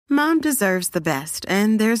Mom deserves the best,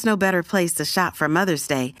 and there's no better place to shop for Mother's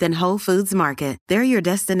Day than Whole Foods Market. They're your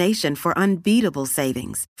destination for unbeatable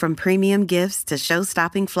savings, from premium gifts to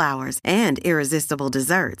show-stopping flowers and irresistible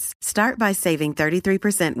desserts. Start by saving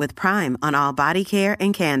 33% with Prime on all body care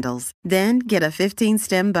and candles. Then get a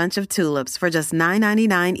 15-stem bunch of tulips for just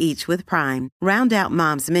 $9.99 each with Prime. Round out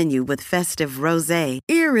Mom's menu with festive rosé,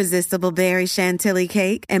 irresistible berry chantilly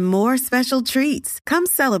cake, and more special treats. Come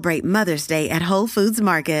celebrate Mother's Day at Whole Foods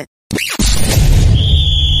Market.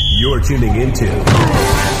 You're tuning into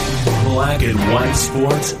Black and White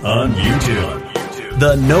Sports on YouTube.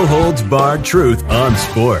 The no-holds-barred truth on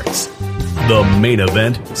sports. The main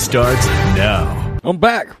event starts now. I'm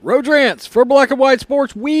back. Road Rants for Black and White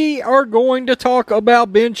Sports. We are going to talk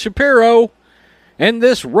about Ben Shapiro and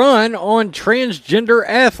this run on transgender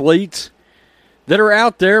athletes that are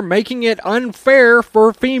out there making it unfair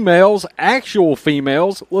for females, actual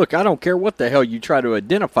females. Look, I don't care what the hell you try to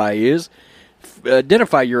identify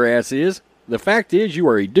your ass is. The fact is, you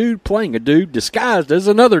are a dude playing a dude disguised as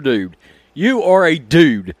another dude. You are a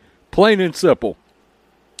dude, plain and simple.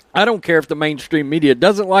 I don't care if the mainstream media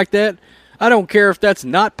doesn't like that. I don't care if that's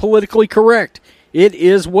not politically correct. It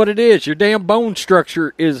is what it is. Your damn bone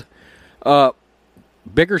structure is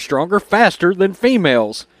bigger, stronger, faster than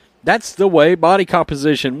females. That's the way body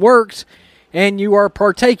composition works, and you are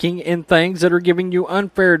partaking in things that are giving you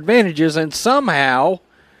unfair advantages, and somehow,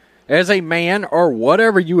 as a man or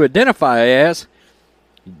whatever you identify as,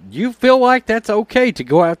 you feel like that's okay to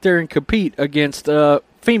go out there and compete against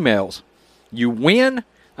females. You win.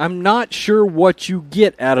 I'm not sure what you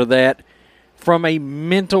get out of that from a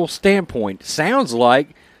mental standpoint. Sounds like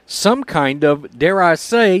some kind of, dare I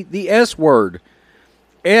say, the S word.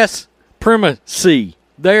 S-primacy.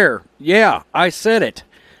 There. Yeah, I said it.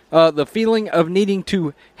 The feeling of needing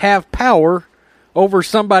to have power over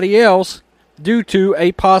somebody else due to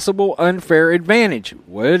a possible unfair advantage.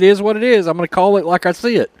 Well, it is what it is. I'm going to call it like I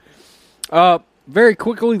see it. Very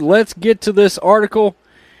quickly, let's get to this article.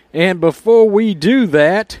 And before we do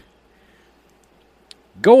that,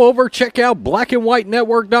 go over, check out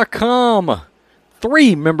blackandwhitenetwork.com.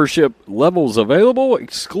 3 membership levels available,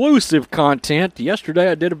 exclusive content.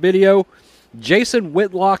 Yesterday I did a video. Jason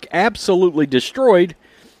Whitlock absolutely destroyed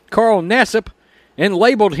Carl Nassib and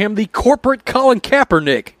labeled him the corporate Colin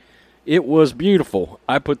Kaepernick. It was beautiful.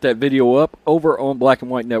 I put that video up over on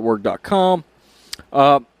blackandwhitenetwork.com.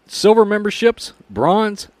 Silver memberships,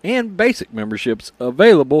 bronze, and basic memberships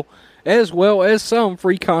available, as well as some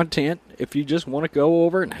free content if you just want to go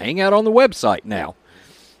over and hang out on the website now.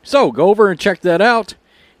 So go over and check that out,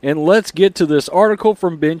 and let's get to this article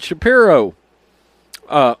from Ben Shapiro.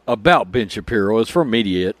 About Ben Shapiro. It's from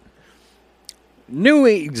Mediaite.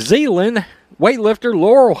 New Zealand weightlifter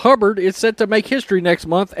Laurel Hubbard is set to make history next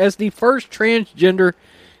month as the first transgender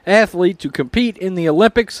athlete to compete in the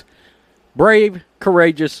Olympics. Brave,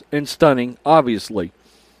 courageous, and stunning, obviously.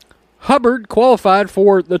 Hubbard qualified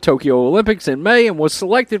for the Tokyo Olympics in May and was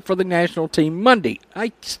selected for the national team Monday.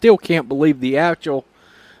 I still can't believe the actual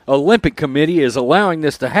Olympic Committee is allowing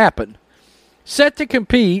this to happen. Set to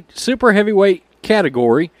compete super heavyweight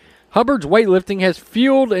category, Hubbard's weightlifting has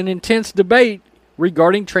fueled an intense debate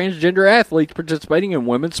regarding transgender athletes participating in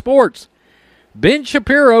women's sports. Ben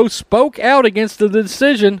Shapiro spoke out against the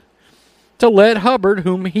decision to let Hubbard,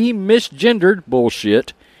 whom he misgendered,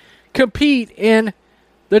 bullshit, compete in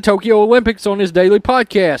the Tokyo Olympics on his daily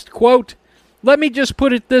podcast. Quote, "Let me just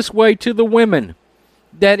put it this way to the women,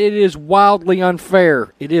 that it is wildly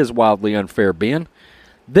unfair." It is wildly unfair, Ben.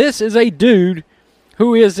 This is a dude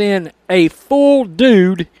who is in a full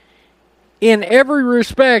dude in every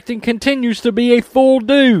respect and continues to be a full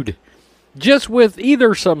dude, just with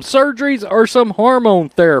either some surgeries or some hormone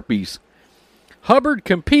therapies. Hubbard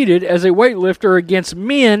competed as a weightlifter against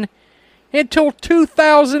men until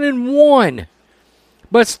 2001,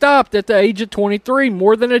 but stopped at the age of 23,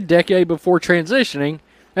 more than a decade before transitioning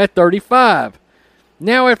at 35.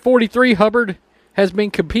 Now at 43, Hubbard has been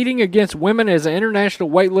competing against women as an international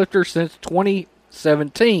weightlifter since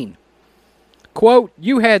 2017. Quote,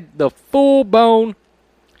 "You had the full bone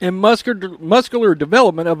and muscular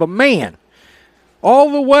development of a man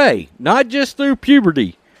all the way, not just through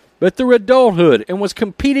puberty, but through adulthood, and was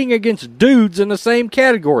competing against dudes in the same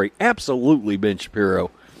category." Absolutely, Ben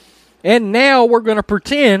Shapiro. "And now we're going to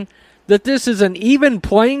pretend that this is an even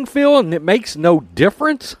playing field and it makes no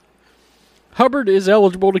difference?" Hubbard is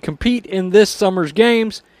eligible to compete in this summer's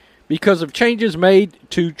games because of changes made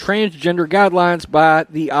to transgender guidelines by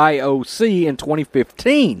the IOC in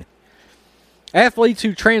 2015. Athletes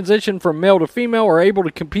who transition from male to female are able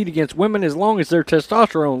to compete against women as long as their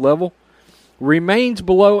testosterone level remains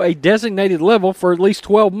below a designated level for at least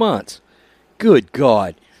 12 months. Good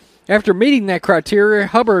God. After meeting that criteria,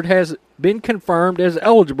 Hubbard has been confirmed as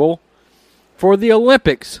eligible for the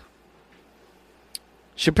Olympics.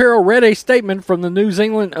 Shapiro read a statement from the New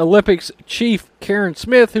Zealand Olympics chief Karen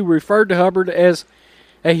Smith, who referred to Hubbard as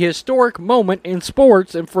a historic moment in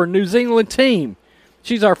sports and for a New Zealand team.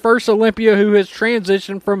 She's our first Olympia who has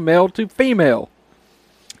transitioned from male to female.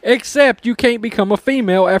 Except you can't become a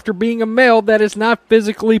female after being a male. That is not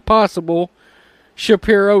physically possible,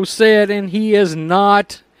 Shapiro said, and he is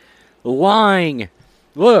not lying.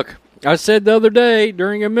 Look, I said the other day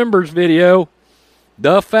during a members video,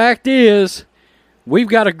 the fact is, we've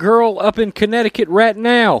got a girl up in Connecticut right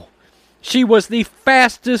now. She was the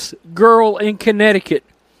fastest girl in Connecticut.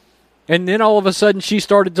 And then all of a sudden she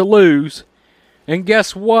started to lose. And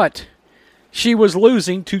guess what? She was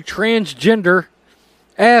losing to transgender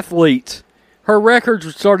athletes. Her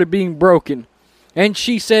records started being broken. And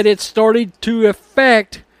she said it started to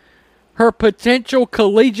affect her potential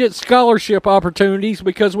collegiate scholarship opportunities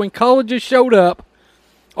because when colleges showed up,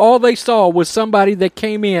 all they saw was somebody that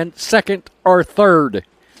came in second or third.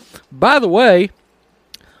 By the way,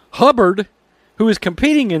 Hubbard, who is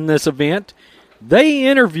competing in this event, they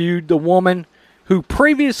interviewed the woman who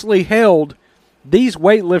previously held these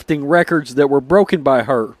weightlifting records that were broken by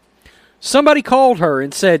her. Somebody called her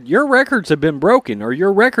and said, your records have been broken, or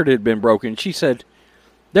your record had been broken. She said,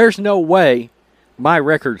 there's no way my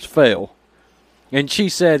records fail. And she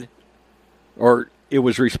said, or it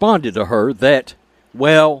was responded to her that,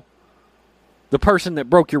 well, the person that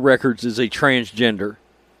broke your records is a transgender.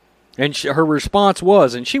 And her response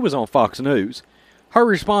was, and she was on Fox News, her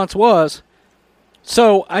response was,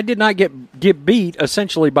 so I did not get beat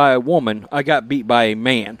essentially by a woman. I got beat by a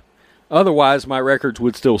man. Otherwise, my records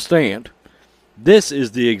would still stand. This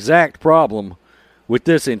is the exact problem with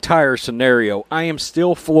this entire scenario. I am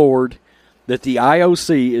still floored that the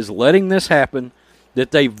IOC is letting this happen,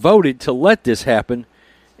 that they voted to let this happen,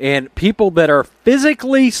 and people that are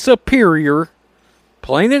physically superior,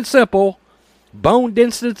 plain and simple, bone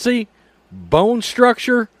density, bone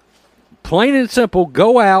structure, plain and simple,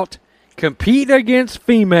 go out, compete against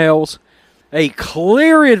females, a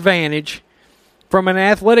clear advantage from an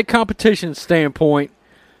athletic competition standpoint,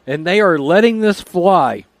 and they are letting this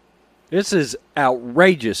fly. This is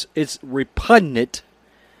outrageous. It's repugnant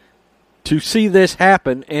to see this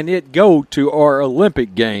happen and it go to our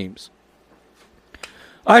Olympic Games.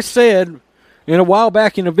 I said in a while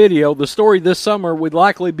back in a video, the story this summer would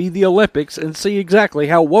likely be the Olympics and see exactly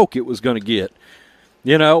how woke it was going to get.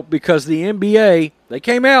 You know, because the NBA, they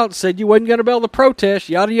came out and said you wasn't going to be able to protest,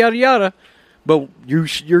 yada, yada, yada. But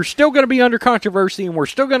you're still going to be under controversy and we're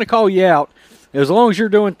still going to call you out as long as you're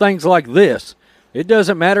doing things like this. It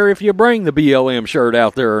doesn't matter if you bring the BLM shirt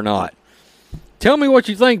out there or not. Tell me what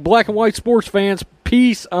you think, black and white sports fans.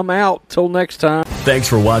 Peace. I'm out. Till next time. Thanks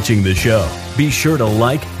for watching the show. Be sure to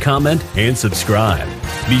like, comment, and subscribe.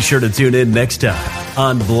 Be sure to tune in next time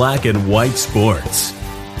on Black and White Sports.